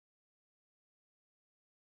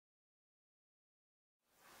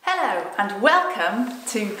and welcome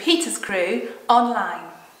to Peter's Crew Online.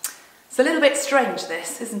 It's a little bit strange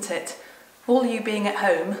this, isn't it? All you being at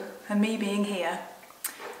home and me being here.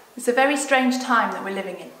 It's a very strange time that we're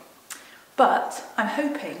living in. But I'm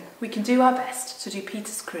hoping we can do our best to do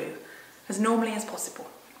Peter's Crew as normally as possible.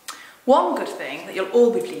 One good thing that you'll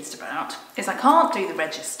all be pleased about is I can't do the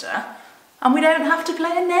register and we don't have to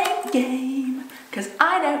play a name game because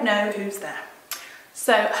I don't know who's there.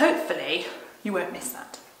 So hopefully you won't miss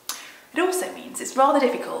that. It also means it's rather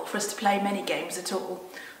difficult for us to play many games at all,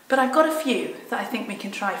 but I've got a few that I think we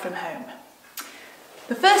can try from home.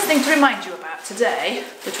 The first thing to remind you about today,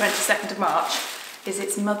 the 22nd of March, is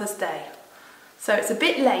it's Mother's Day. So it's a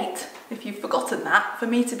bit late, if you've forgotten that, for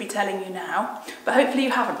me to be telling you now, but hopefully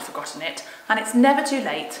you haven't forgotten it, and it's never too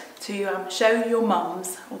late to show your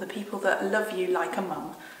mums, or the people that love you like a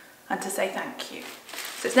mum, and to say thank you.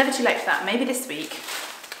 So it's never too late for that. Maybe this week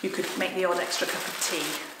you could make the odd extra cup of tea,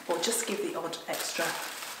 or just give the odd extra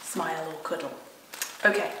smile or cuddle.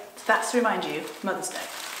 Okay, so that's to remind you, Mother's Day.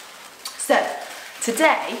 So,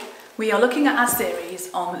 today we are looking at our series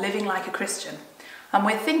on living like a Christian, and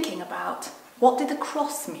we're thinking about what did the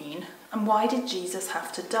cross mean and why did Jesus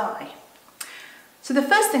have to die? So the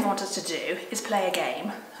first thing I want us to do is play a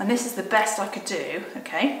game, and this is the best I could do,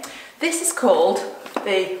 okay? This is called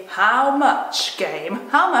the How Much game.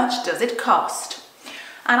 How much does it cost?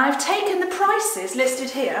 And I've taken the prices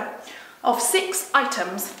listed here of 6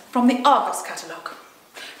 items from the Argos catalogue.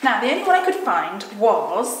 Now, the only one I could find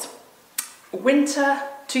was winter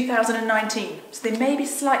 2019, so they may be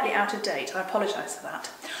slightly out of date. I apologise for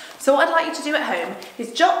that. So what I'd like you to do at home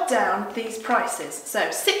is jot down these prices. So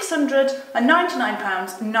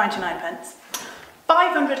 £699.99,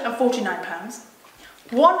 £549,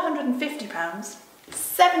 £150,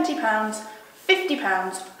 £70,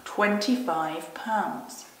 £50,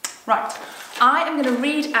 £25. Right, I am going to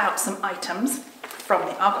read out some items from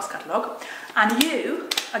the Argos catalogue, and you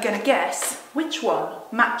are going to guess which one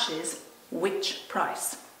matches which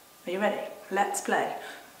price. Are you ready? Let's play.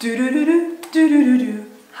 Do-do-do-do, do-do-do-do.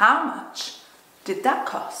 How much did that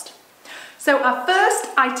cost? So our first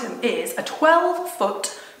item is a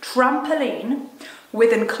 12-foot trampoline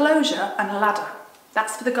with enclosure and ladder.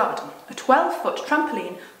 That's for the garden. A 12-foot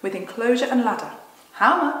trampoline with enclosure and ladder.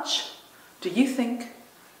 How much do you think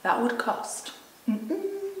that would cost?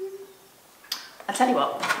 I'll tell you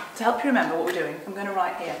what, to help you remember what we're doing, I'm going to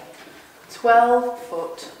write here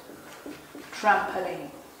 12-foot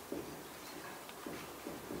trampoline.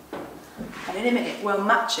 And in a minute we'll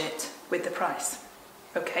match it with the price.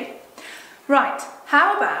 Okay? Right,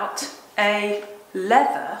 how about a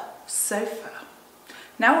leather sofa?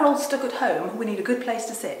 Now we're all stuck at home, we need a good place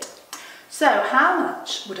to sit. So how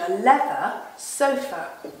much would a leather sofa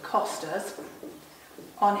cost us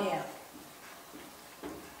on here?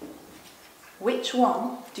 Which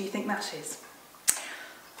one do you think that is?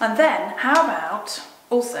 And then how about,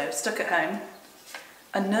 also stuck at home,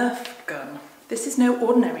 a Nerf gun? This is no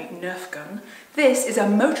ordinary Nerf gun. This is a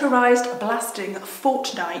motorised blasting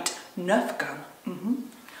Fortnite Nerf gun.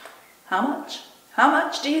 How much? How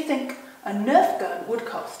much do you think a Nerf gun would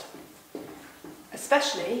cost?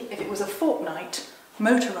 Especially if it was a Fortnite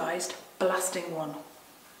motorised blasting one.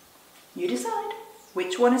 You decide.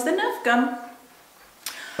 Which one is the Nerf gun?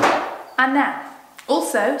 And now,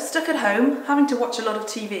 also stuck at home, having to watch a lot of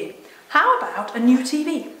TV. How about a new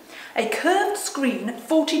TV? A curved screen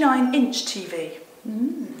 49-inch TV.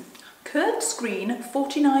 Curved screen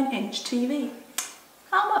 49-inch TV.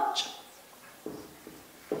 How much?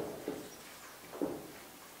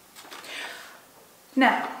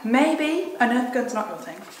 Now, maybe a Nerf gun's not your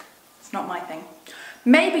thing. It's not my thing.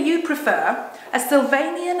 Maybe you prefer a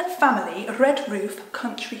Sylvanian family red roof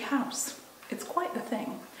country house. It's quite the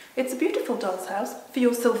thing. It's a beautiful doll's house for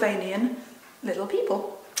your Sylvanian little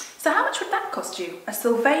people. So how much would that cost you? A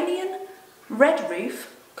Sylvanian red roof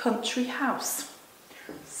country house.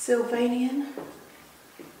 Sylvanian,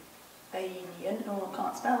 oh I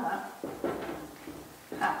can't spell that,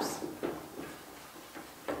 house.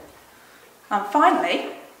 And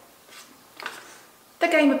finally, the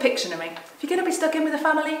game of Pictionary. If you're going to be stuck in with a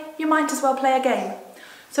family, you might as well play a game.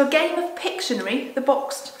 So a game of Pictionary, the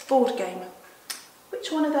boxed board game.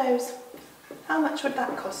 Which one of those? How much would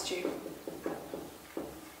that cost you?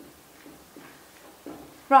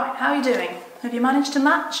 Right, how are you doing? Have you managed to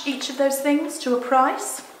match each of those things to a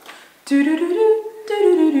price? Do-do-do-do,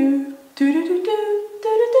 do-do-do-do, do-do-do-do,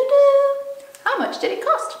 do-do-do-do. How much did it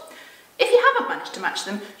cost? If you haven't managed to match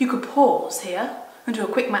them, you could pause here and do a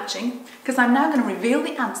quick matching, because I'm now going to reveal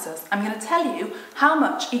the answers. I'm going to tell you how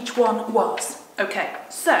much each one was. Okay,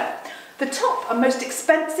 so the top and most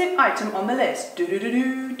expensive item on the list.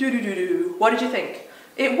 Do-do-do-do, do-do-do-do. What did you think?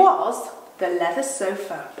 It was the leather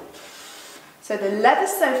sofa. So the leather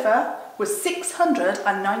sofa was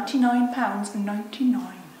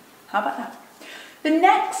 £699.99. How about that? The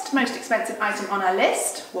next most expensive item on our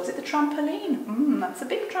list, was it the trampoline? That's a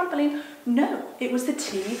big trampoline. No, it was the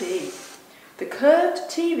TV. The curved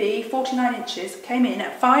TV, 49 inches, came in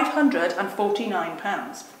at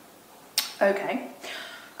 £549. Okay.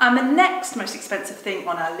 And the next most expensive thing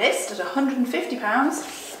on our list at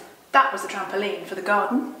 £150, that was the trampoline for the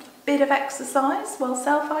garden. Bit of exercise while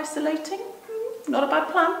self-isolating. Not a bad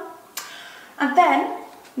plan. And then,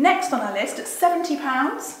 next on our list at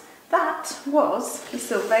 £70, that was the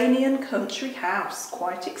Sylvanian country house,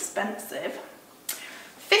 quite expensive.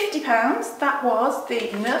 £50, that was the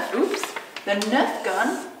Nerf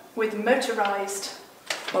gun with motorised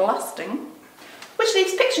blasting, which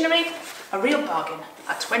leaves Pictionary a real bargain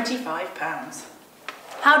at £25.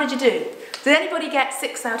 How did you do? Did anybody get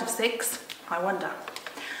 6 out of 6? I wonder.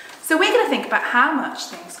 So we're going to think about how much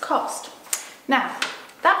things cost. Now,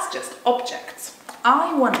 that's just objects.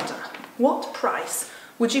 I wonder, what price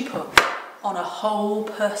would you put on a whole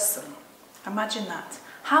person? Imagine that.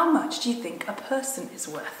 How much do you think a person is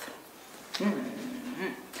worth?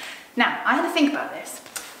 Now, I had to think about this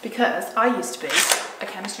because I used to be a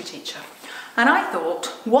chemistry teacher. And I thought,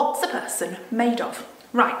 what's a person made of?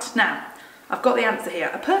 Right, now, I've got the answer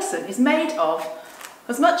here. A person is made of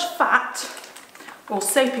as much fat or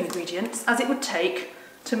soap ingredients as it would take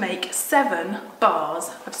to make 7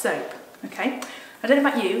 bars of soap, okay? I don't know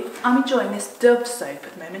about you, I'm enjoying this Dove soap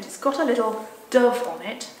at the moment. It's got a little dove on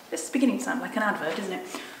it. This is beginning to sound like an advert, isn't it?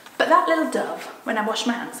 But that little dove, when I wash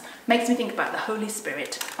my hands, makes me think about the Holy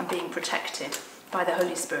Spirit and being protected by the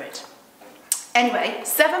Holy Spirit. Anyway,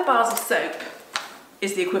 7 bars of soap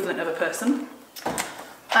is the equivalent of a person.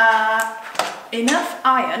 Enough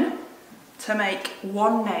iron to make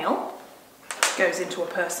 1 nail goes into a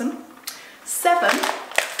person. 7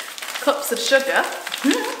 cups of sugar.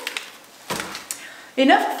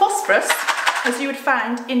 Enough phosphorus as you would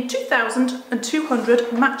find in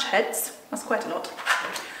 2,200 match heads. That's quite a lot.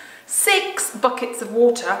 6 buckets of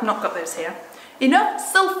water, I've not got those here. Enough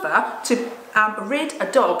sulphur to rid a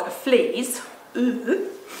dog of fleas.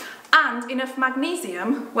 And enough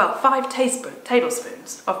magnesium, well, 5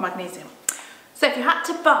 tablespoons of magnesium. So if you had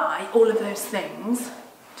to buy all of those things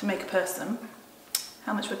to make a person,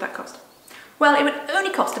 how much would that cost? Well, it would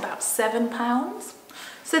only cost about £7.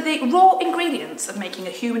 So the raw ingredients of making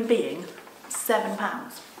a human being,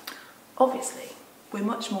 £7. Obviously, we're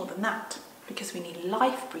much more than that because we need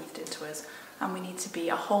life breathed into us and we need to be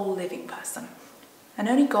a whole living person. And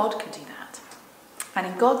only God can do that. And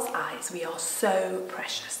in God's eyes, we are so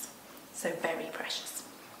precious, so very precious.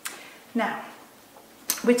 Now,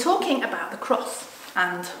 we're talking about the cross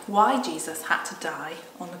and why Jesus had to die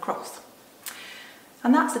on the cross.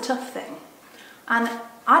 And that's a tough thing. And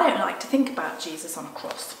I don't like to think about Jesus on a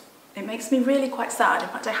cross. It makes me really quite sad. In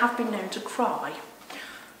fact, I have been known to cry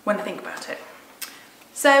when I think about it.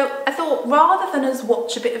 So I thought, rather than us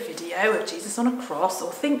watch a bit of video of Jesus on a cross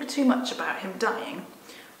or think too much about him dying,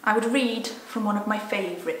 I would read from one of my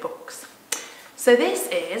favourite books. So this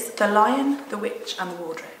is The Lion, the Witch and the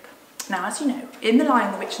Wardrobe. Now, as you know, in The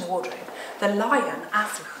Lion, the Witch and the Wardrobe, the lion,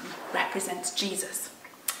 Aslan, represents Jesus.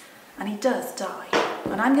 And he does die.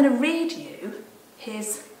 And I'm going to read you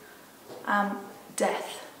his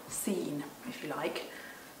death scene, if you like.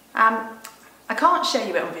 I can't show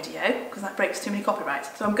you it on video because that breaks too many copyrights,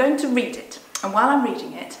 so I'm going to read it. And while I'm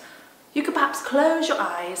reading it, you could perhaps close your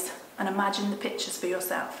eyes and imagine the pictures for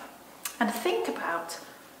yourself. And think about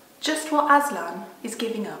just what Aslan is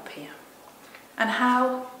giving up here. And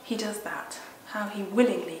how he does that. How he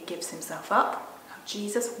willingly gives himself up. How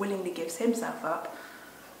Jesus willingly gives himself up.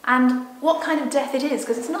 And what kind of death it is,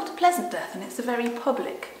 because it's not a pleasant death and it's a very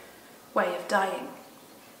public way of dying.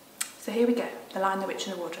 So here we go, The Lion, the Witch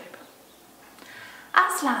and the Wardrobe.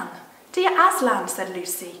 Aslan, dear Aslan, said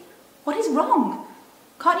Lucy, what is wrong?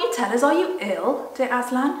 Can't you tell us, are you ill, dear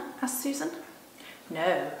Aslan? Asked Susan.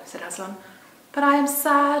 No, said Aslan, but I am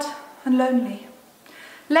sad and lonely.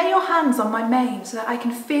 Lay your hands on my mane so that I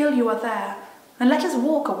can feel you are there, and let us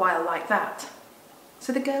walk a while like that.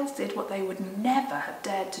 So the girls did what they would never have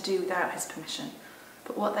dared to do without his permission,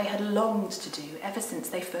 but what they had longed to do ever since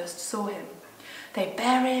they first saw him. They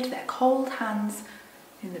buried their cold hands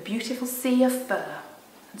in the beautiful sea of fur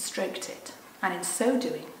and stroked it, and in so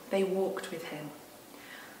doing they walked with him.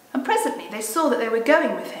 And presently they saw that they were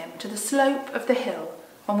going with him to the slope of the hill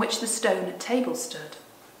on which the stone table stood.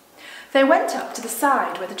 They went up to the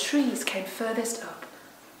side where the trees came furthest up,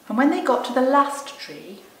 and when they got to the last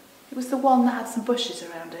tree, It was the one that had some bushes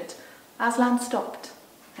around it. Aslan stopped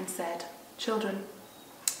and said, "Children,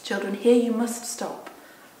 children, here you must stop,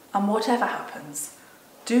 and whatever happens,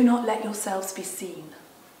 do not let yourselves be seen.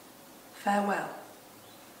 Farewell."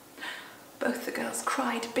 Both the girls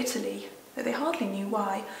cried bitterly, though they hardly knew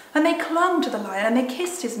why, and they clung to the lion and they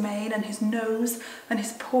kissed his mane and his nose and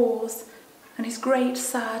his paws and his great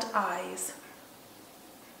sad eyes.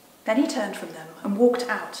 Then he turned from them and walked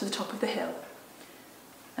out to the top of the hill,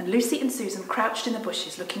 and Lucy and Susan crouched in the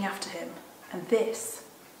bushes looking after him, and this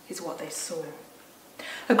is what they saw.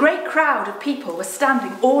 A great crowd of people were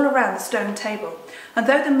standing all around the stone table, and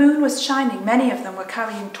though the moon was shining, many of them were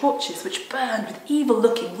carrying torches which burned with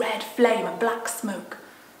evil-looking red flame and black smoke.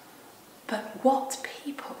 But what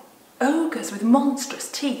people! Ogres with monstrous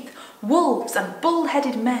teeth, wolves and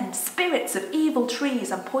bull-headed men, spirits of evil trees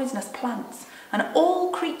and poisonous plants, and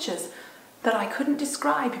all creatures that I couldn't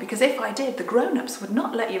describe, because if I did, the grown-ups would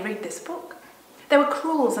not let you read this book. There were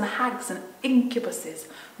cruels and hags and incubuses,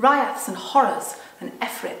 ryaths and horrors and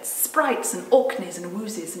efrits, sprites and orkneys and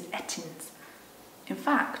woozes and etins. In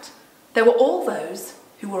fact, there were all those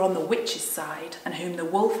who were on the witch's side and whom the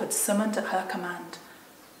wolf had summoned at her command.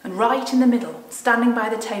 And right in the middle, standing by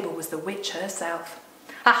the table, was the witch herself.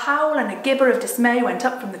 A howl and a gibber of dismay went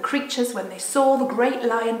up from the creatures when they saw the great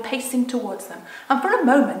lion pacing towards them, and for a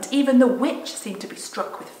moment even the witch seemed to be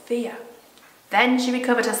struck with fear. Then she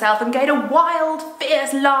recovered herself and gave a wild,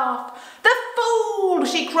 fierce laugh. "The fool!"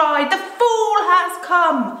 she cried. "The fool has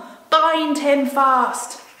come! Bind him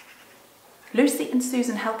fast!" Lucy and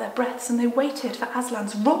Susan held their breaths, and they waited for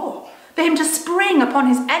Aslan's roar, for him to spring upon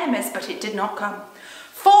his enemies, but it did not come.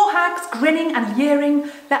 4 hags, grinning and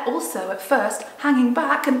leering, yet also at first hanging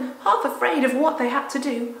back and half afraid of what they had to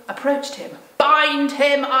do, approached him. "Bind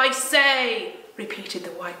him, I say!" repeated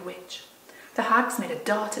the White Witch. The hags made a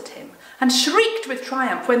dart at him and shrieked with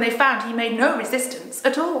triumph when they found he made no resistance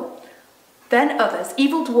at all. Then others,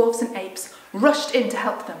 evil dwarfs and apes, rushed in to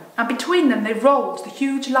help them, and between them they rolled the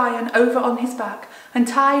huge lion over on his back and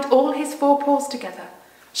tied all his 4 paws together,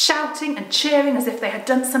 shouting and cheering as if they had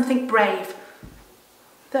done something brave.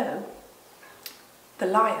 Though the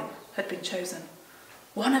lion had been chosen.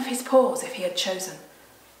 One of his paws, if he had chosen,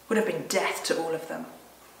 would have been death to all of them.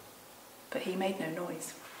 But he made no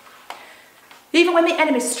noise. Even when the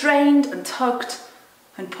enemy strained and tugged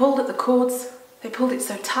and pulled at the cords, they pulled it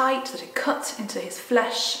so tight that it cut into his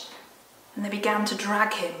flesh, and they began to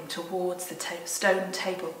drag him towards the stone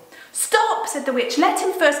table. "Stop!" said the witch. "Let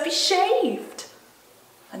him first be shaved."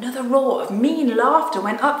 Another roar of mean laughter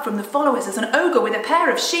went up from the followers as an ogre with a pair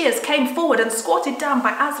of shears came forward and squatted down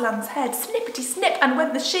by Aslan's head. Snippety-snip, and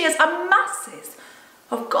went the shears, and masses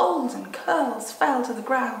of golden curls fell to the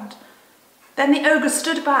ground. Then the ogre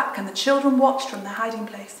stood back, and the children watched from their hiding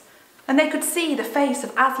place, and they could see the face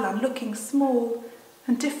of Aslan looking small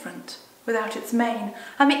and different without its mane,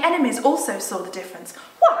 and the enemies also saw the difference.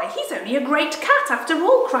 "Why, he's only a great cat after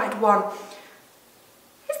all," cried one.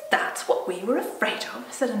 "Is that what we were afraid of?"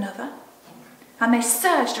 said another. And they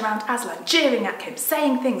surged around Aslan, jeering at him,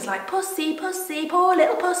 saying things like, "Pussy, pussy, poor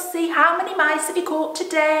little pussy, how many mice have you caught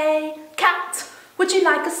today? Cat, would you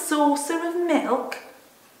like a saucer of milk?"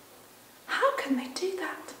 "How can they do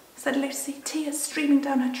that?" said Lucy, tears streaming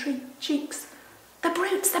down her cheeks. "The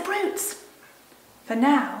brutes, the brutes!" For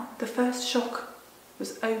now the first shock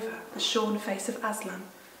was over the shorn face of Aslan,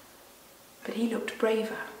 but he looked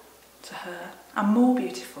braver to her, and more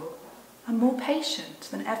beautiful, and more patient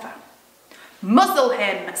than ever. "Muzzle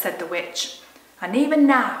him," said the witch, and even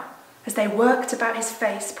now, as they worked about his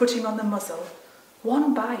face, putting on the muzzle,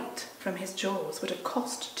 one bite from his jaws would have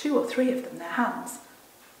cost 2 or 3 of them their hands.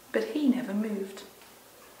 But he never moved,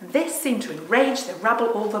 and this seemed to enrage the rabble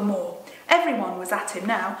all the more. Everyone was at him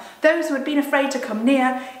now. Those who had been afraid to come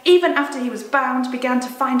near, even after he was bound, began to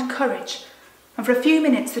find courage, and for a few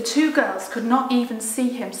minutes the 2 girls could not even see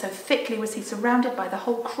him, so thickly was he surrounded by the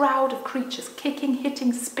whole crowd of creatures, kicking,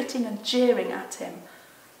 hitting, spitting and jeering at him.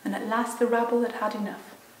 And at last the rabble had had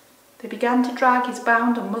enough. They began to drag his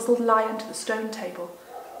bound and muzzled lion to the stone table,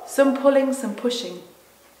 some pulling, some pushing.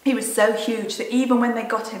 He was so huge that even when they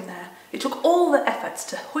got him there, it took all their efforts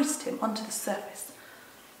to hoist him onto the surface.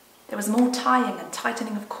 There was more tying and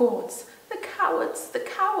tightening of cords. "The cowards, the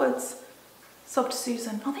cowards," sobbed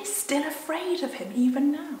Susan. "Are they still afraid of him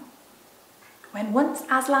even now?" When once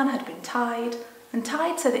Aslan had been tied, and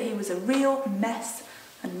tied so that he was a real mess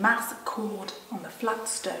and mass of cord on the flat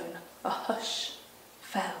stone, a hush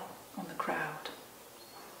fell on the crowd.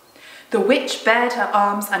 The witch bared her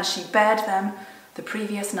arms, and she bared them the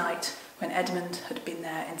previous night when Edmund had been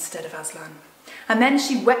there instead of Aslan. And then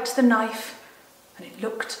she whet the knife and it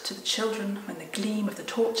looked to the children when the gleam of the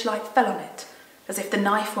torchlight fell on it, as if the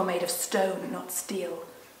knife were made of stone, not steel.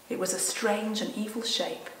 It was a strange and evil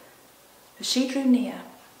shape. As she drew near,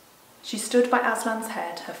 she stood by Aslan's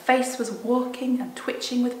head. Her face was walking and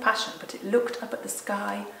twitching with passion, but it looked up at the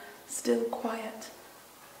sky, still quiet,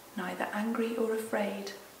 neither angry or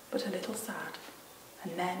afraid, but a little sad.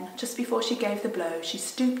 And then, just before she gave the blow, she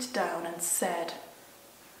stooped down and said,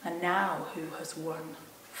 "And now who has won,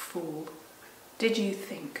 fool? Did you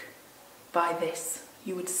think by this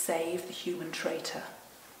you would save the human traitor?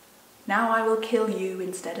 Now I will kill you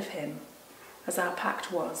instead of him, as our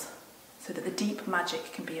pact was, so that the deep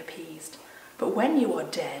magic can be appeased. But when you are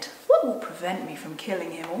dead, what will prevent me from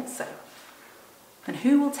killing him also? And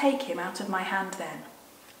who will take him out of my hand then?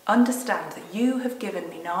 Understand that you have given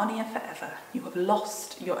me Narnia forever. You have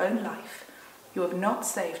lost your own life. You have not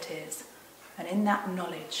saved his. And in that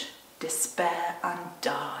knowledge, despair and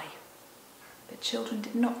die." The children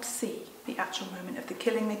did not see the actual moment of the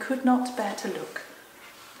killing. They could not bear to look.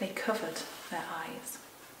 They covered their eyes.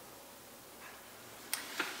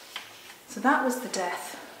 So that was the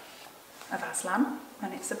death of Aslan,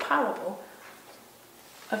 and it's a parable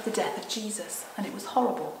of the death of Jesus, and it was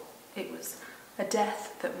horrible. It was a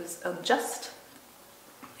death that was unjust.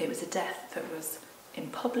 It was a death that was in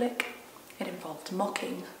public. It involved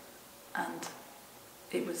mocking, and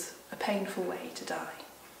it was a painful way to die.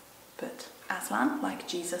 But Aslan, like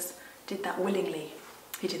Jesus, did that willingly.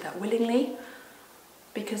 He did that willingly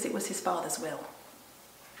because it was his father's will.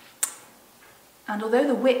 And although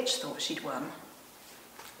the witch thought she'd won,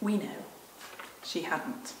 we know she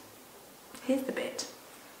hadn't. Here's the bit.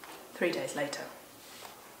 3 days later.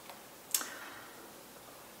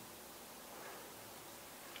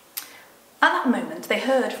 At that moment, they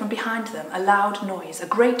heard from behind them a loud noise, a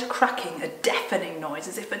great cracking, a deafening noise,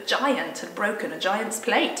 as if a giant had broken a giant's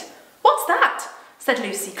plate. "What's that?" said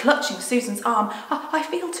Lucy, clutching Susan's arm. I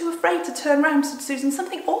feel too afraid to turn round," said Susan.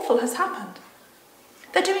 "Something awful has happened."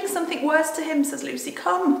 "They're doing something worse to him," says Lucy.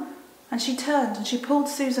 "Come." And she turned and she pulled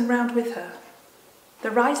Susan round with her.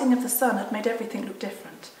 The rising of the sun had made everything look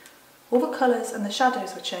different. All the colours and the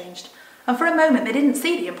shadows were changed, and for a moment they didn't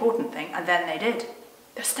see the important thing, and then they did.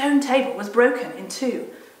 The stone table was broken in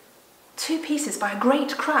two pieces by a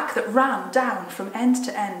great crack that ran down from end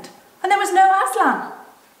to end, and there was no Aslan.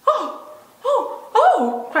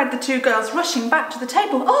 Oh, cried the two girls, rushing back to the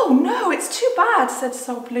table. "Oh no, it's too bad,"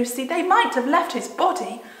 sobbed Lucy. "They might have left his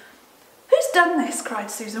body." "Who's done this?" cried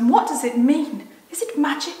Susan. "What does it mean? Is it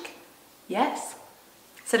magic?" "Yes,"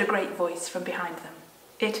 said a great voice from behind them.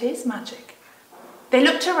 "It is magic." They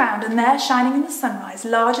looked around, and there, shining in the sunrise,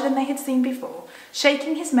 larger than they had seen before,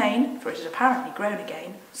 shaking his mane, for it had apparently grown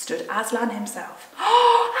again, stood Aslan himself.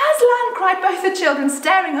 "Oh, Aslan!" cried both the children,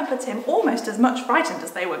 staring up at him, almost as much frightened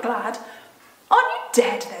as they were glad. "Aren't you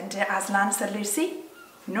dead then, dear Aslan?" said Lucy.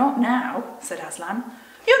 "Not now," said Aslan.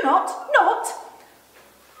 "You're not?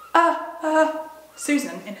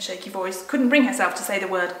 Susan, in a shaky voice, couldn't bring herself to say the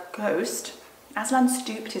word ghost. Aslan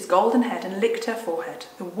stooped his golden head and licked her forehead.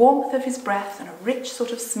 The warmth of his breath and a rich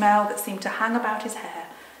sort of smell that seemed to hang about his hair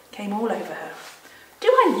came all over her. "Do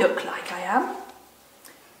I look like I am?"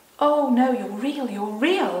 "Oh no, you're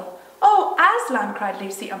real. "Oh, Aslan!" cried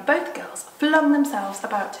Lucy, and both girls flung themselves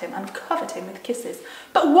about him and covered him with kisses.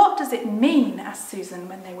 "But what does it mean?" asked Susan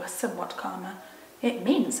when they were somewhat calmer. "It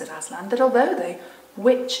means," said Aslan, "that although the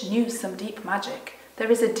witch knew some deep magic, there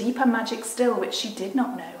is a deeper magic still which she did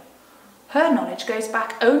not know. Her knowledge goes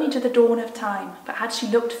back only to the dawn of time, but had she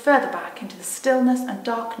looked further back into the stillness and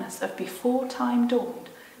darkness of before time dawned,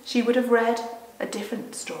 she would have read a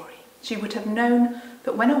different story. She would have known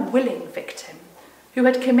that when a willing victim, who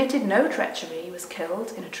had committed no treachery, was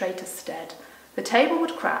killed in a traitor's stead, the table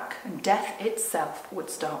would crack and death itself would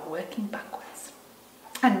start working backwards.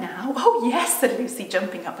 And now, oh yes," said Lucy,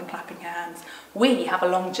 jumping up and clapping her hands, "we have a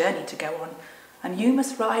long journey to go on, and you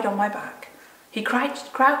must ride on my back." He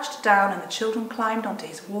crouched down, and the children climbed onto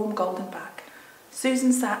his warm golden back.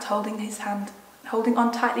 Susan sat holding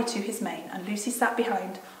on tightly to his mane, and Lucy sat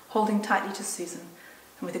behind, holding tightly to Susan.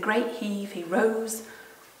 And with a great heave he rose,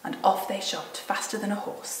 and off they shot, faster than a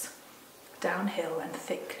horse, down hill and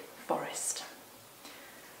thick forest.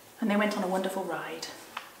 And they went on a wonderful ride.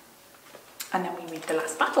 And then we read the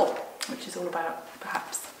last battle, which is all about,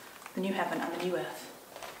 perhaps, the new heaven and the new earth.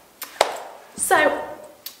 So,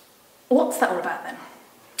 what's that all about then?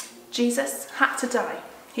 Jesus had to die.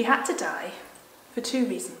 He had to die for 2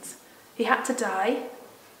 reasons. He had to die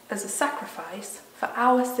as a sacrifice for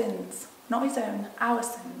our sins, not his own, our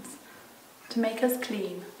sins, to make us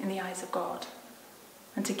clean in the eyes of God,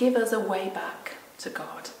 and to give us a way back to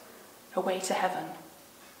God, a way to heaven.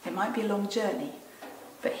 It might be a long journey,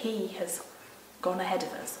 but he has gone ahead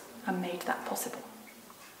of us and made that possible.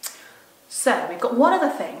 So we've got one other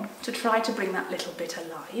thing to try to bring that little bit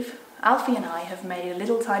alive. Alfie and I have made a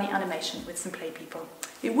little tiny animation with some play people.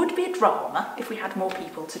 It would be a drama if we had more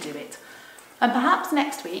people to do it. And perhaps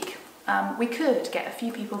next week we could get a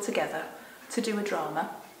few people together to do a drama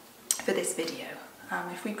for this video.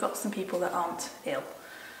 If we've got some people that aren't ill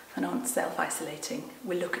and aren't self-isolating,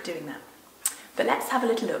 we'll look at doing that. But let's have a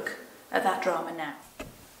little look at that drama now.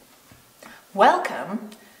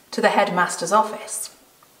 Welcome to the headmaster's office.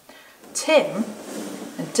 Tim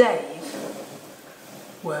and Dave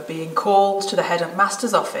were being called to the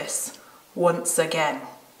headmaster's office once again.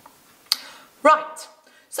 Right,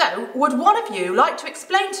 so would one of you like to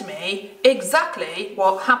explain to me exactly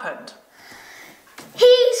what happened?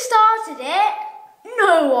 He started it.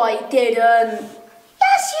 No, I didn't.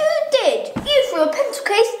 Yes, you did. You threw a pencil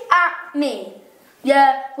case at me.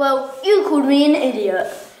 Yeah, well, you called me an idiot.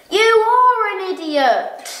 You are an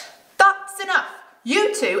idiot. That's enough.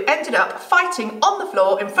 You two ended up fighting on the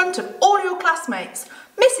floor in front of all your classmates.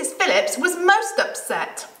 Mrs. Phillips was most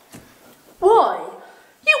upset. Why?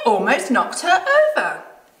 You almost knocked her over.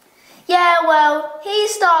 Yeah, well, he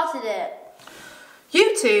started it.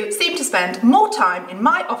 You two seem to spend more time in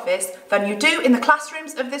my office than you do in the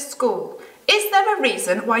classrooms of this school. Is there a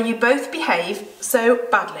reason why you both behave so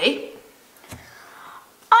badly?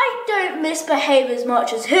 I don't misbehave as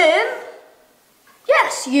much as him.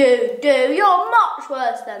 Yes, you do. You're much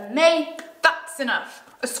worse than me. That's enough.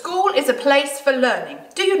 A school is a place for learning.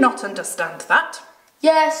 Do you not understand that?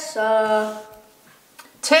 Yes, sir.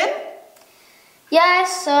 Tim?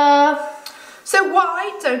 Yes, sir. So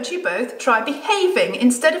why don't you both try behaving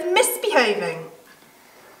instead of misbehaving?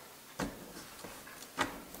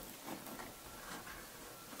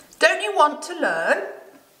 Don't you want to learn?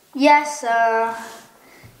 Yes, sir.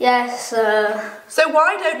 Yes, sir. So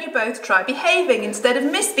why don't you both try behaving instead of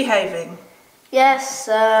misbehaving? Yes,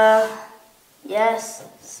 sir. Yes,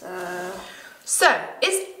 sir. So,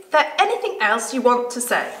 is there anything else you want to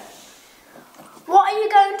say? What are you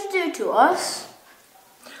going to do to us?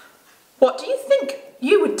 What do you think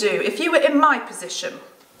you would do if you were in my position?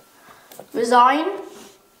 Resign?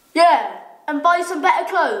 Yeah, and buy some better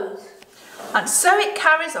clothes. And so it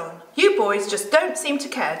carries on. You boys just don't seem to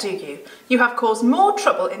care, do you? You have caused more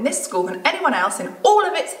trouble in this school than anyone else in all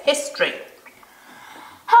of its history.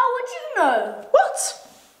 How would you know? What?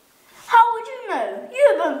 How would you know?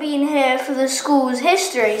 You haven't been here for the school's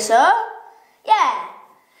history, sir. Yeah,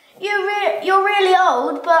 you're really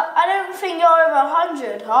old, but I don't think you're over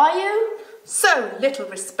 100, are you? So little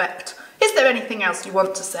respect. Is there anything else you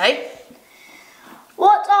want to say?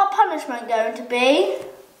 What's our punishment going to be?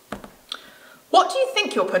 What do you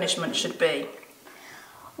think your punishment should be?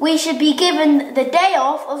 We should be given the day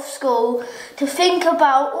off of school to think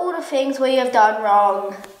about all the things we have done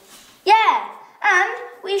wrong. Yeah, and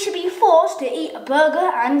we should be forced to eat a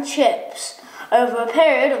burger and chips over a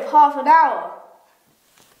period of half an hour.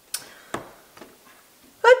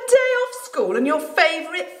 A day off school and your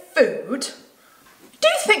favourite food? Do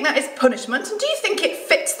you think that is punishment, and do you think it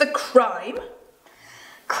fits the crime?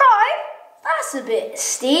 Crime? That's a bit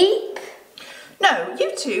steep. No,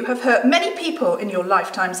 you two have hurt many people in your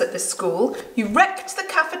lifetimes at this school. You wrecked the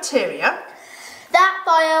cafeteria. That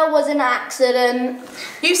fire was an accident.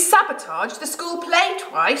 You sabotaged the school play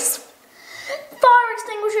twice. Fire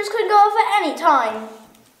extinguishers could go off at any time.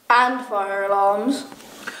 And fire alarms.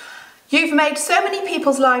 You've made so many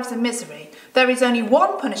people's lives a misery. There is only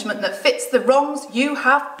one punishment that fits the wrongs you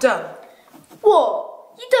have done. What?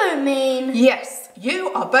 You don't mean... Yes, you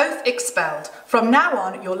are both expelled. From now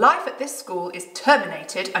on, your life at this school is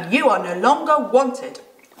terminated and you are no longer wanted.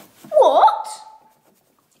 What?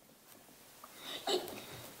 My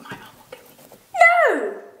mum will kill me.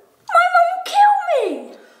 No! My mum will kill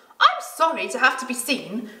me! I'm sorry to have to be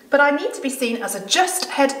seen, but I need to be seen as a just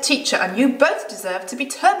head teacher and you both deserve to be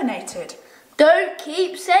terminated. Don't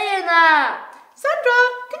keep saying that! Sandra,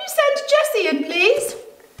 can you send Jessie in, please?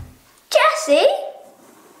 Jessie?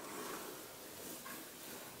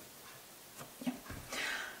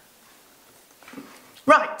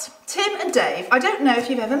 Right, Tim and Dave, I don't know if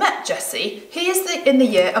you've ever met Jessie. He is in the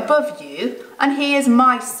year above you, and he is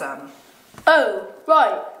my son. Oh,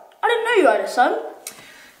 right. I didn't know you had a son.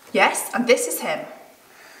 Yes, and this is him.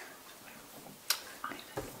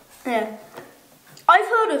 Yeah. I've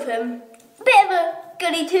heard of him. A bit of a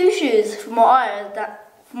goody two-shoes, from what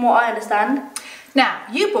I understand. Now,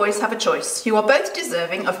 you boys have a choice. You are both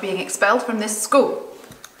deserving of being expelled from this school.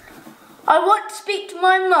 I want to speak to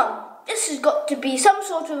my mum. This has got to be some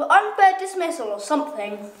sort of unfair dismissal or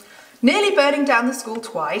something. Nearly burning down the school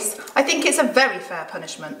twice, I think it's a very fair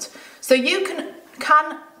punishment. So you can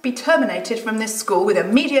be terminated from this school with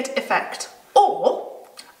immediate effect, or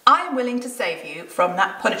I am willing to save you from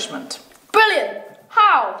that punishment. Brilliant!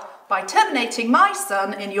 How? By terminating my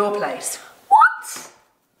son in your place. What?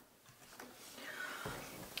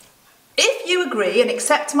 If you agree and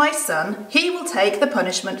accept my son, he will take the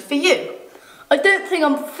punishment for you. I don't think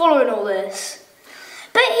I'm following all this.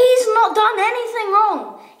 But he's not done anything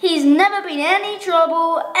wrong. He's never been in any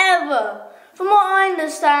trouble, ever. From what I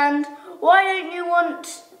understand, why don't you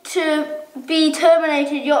want to be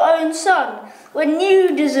terminated your own son when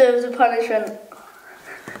you deserve the punishment?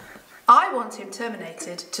 I want him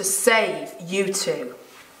terminated to save you two.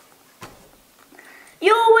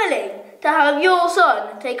 You're willing to have your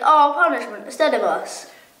son take our punishment instead of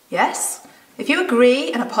us? Yes, if you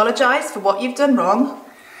agree and apologise for what you've done wrong.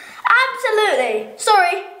 Absolutely.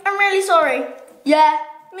 Sorry, I'm really sorry. Yeah,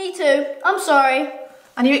 me too. I'm sorry.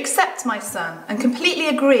 And you accept my son and completely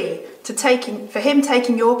agree for him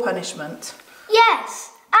taking your punishment.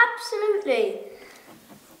 Yes, absolutely.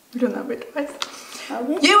 We've done that bit twice.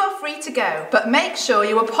 Okay. You are free to go, but make sure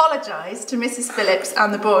you apologise to Mrs. Phillips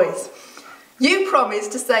and the boys. You promise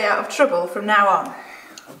to stay out of trouble from now on.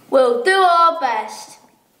 We'll do our best.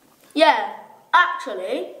 Yeah,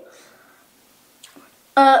 actually,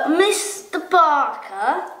 Mr.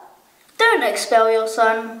 Barker, don't expel your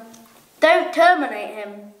son. Don't terminate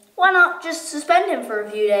him. Why not just suspend him for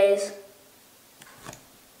a few days?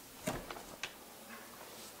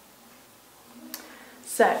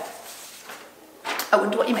 So, I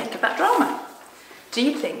wonder what you make of that drama. Do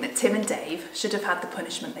you think that Tim and Dave should have had the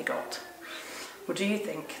punishment they got? Or do you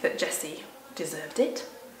think that Jessie deserved it?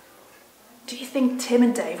 Do you think Tim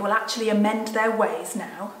and Dave will actually amend their ways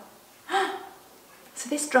now? So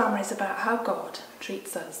this drama is about how God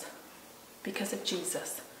treats us because of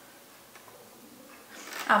Jesus.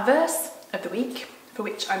 Our verse of the week, for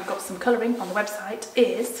which I've got some colouring on the website,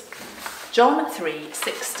 is John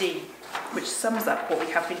 3:16, which sums up what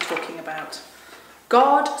we have been talking about.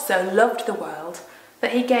 God so loved the world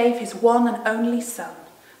that he gave his one and only Son,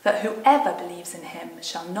 that whoever believes in him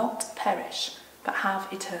shall not perish, but have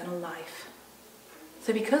eternal life.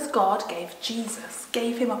 So because God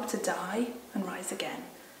gave him up to die and rise again,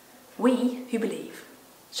 we who believe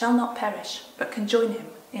shall not perish, but can join him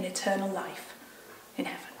in eternal life in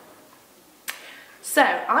heaven. So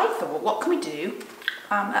I thought, what can we do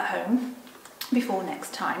at home before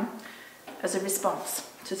next time as a response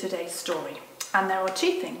to today's story? And there are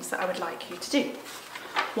two things that I would like you to do.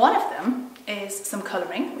 One of them is some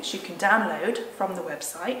colouring, which you can download from the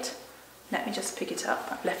website. Let me just pick it up.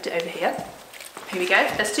 I've left it over here. Here we go.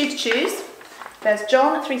 There's two to choose. There's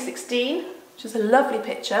John 3:16, which is a lovely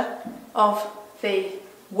picture of the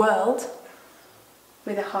world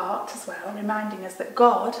with a heart as well, reminding us that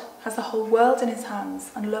God has the whole world in his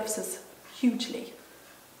hands and loves us hugely.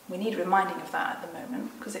 We need reminding of that at the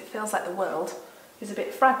moment because it feels like the world is a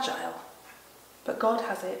bit fragile. But God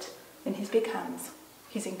has it in his big hands.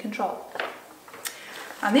 He's in control.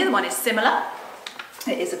 And the other one is similar.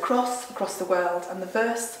 It is a cross across the world, and the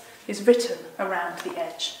verse is written around the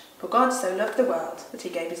edge. For God so loved the world that he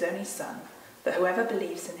gave his only Son, that whoever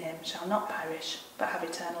believes in him shall not perish, but have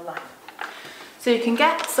eternal life. So you can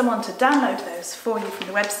get someone to download those for you from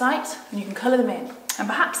the website, and you can colour them in. And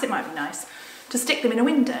perhaps it might be nice to stick them in a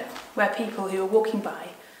window where people who are walking by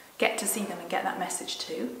get to see them and get that message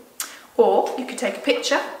too. Or you could take a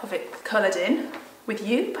picture of it coloured in with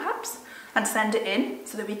you, perhaps, and send it in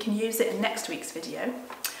so that we can use it in next week's video.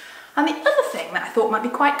 And the other thing that I thought might be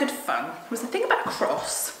quite good fun was the thing about a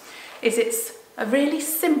cross is it's a really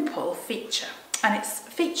simple feature, and it's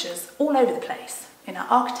features all over the place, in our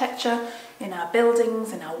architecture, in our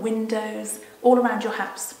buildings, in our windows, all around your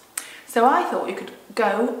house. So I thought you could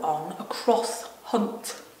go on a cross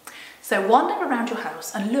hunt. So wander around your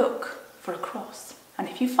house and look for a cross. And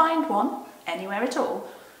if you find one anywhere at all,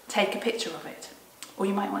 take a picture of it. Or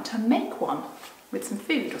you might want to make one with some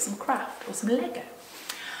food or some craft or some Lego.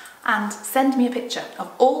 And send me a picture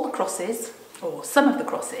of all the crosses, or some of the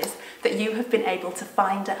crosses, that you have been able to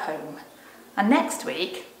find at home. And next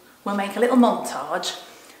week, we'll make a little montage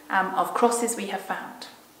of crosses we have found.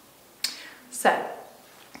 So,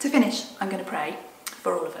 to finish, I'm going to pray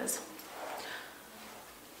for all of us.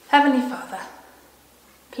 Heavenly Father,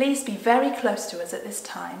 please be very close to us at this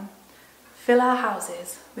time. Fill our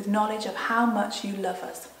houses with knowledge of how much you love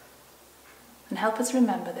us. And help us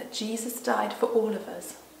remember that Jesus died for all of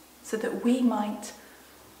us so that we might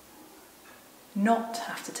not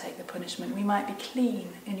have to take the punishment. We might be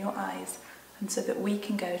clean in your eyes, and so that we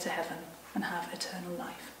can go to heaven and have eternal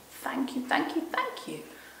life. Thank you, thank you, thank you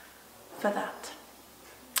for that.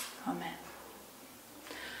 Amen.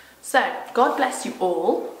 So, God bless you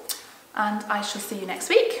all, and I shall see you next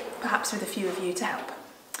week, perhaps with a few of you to help.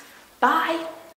 Bye.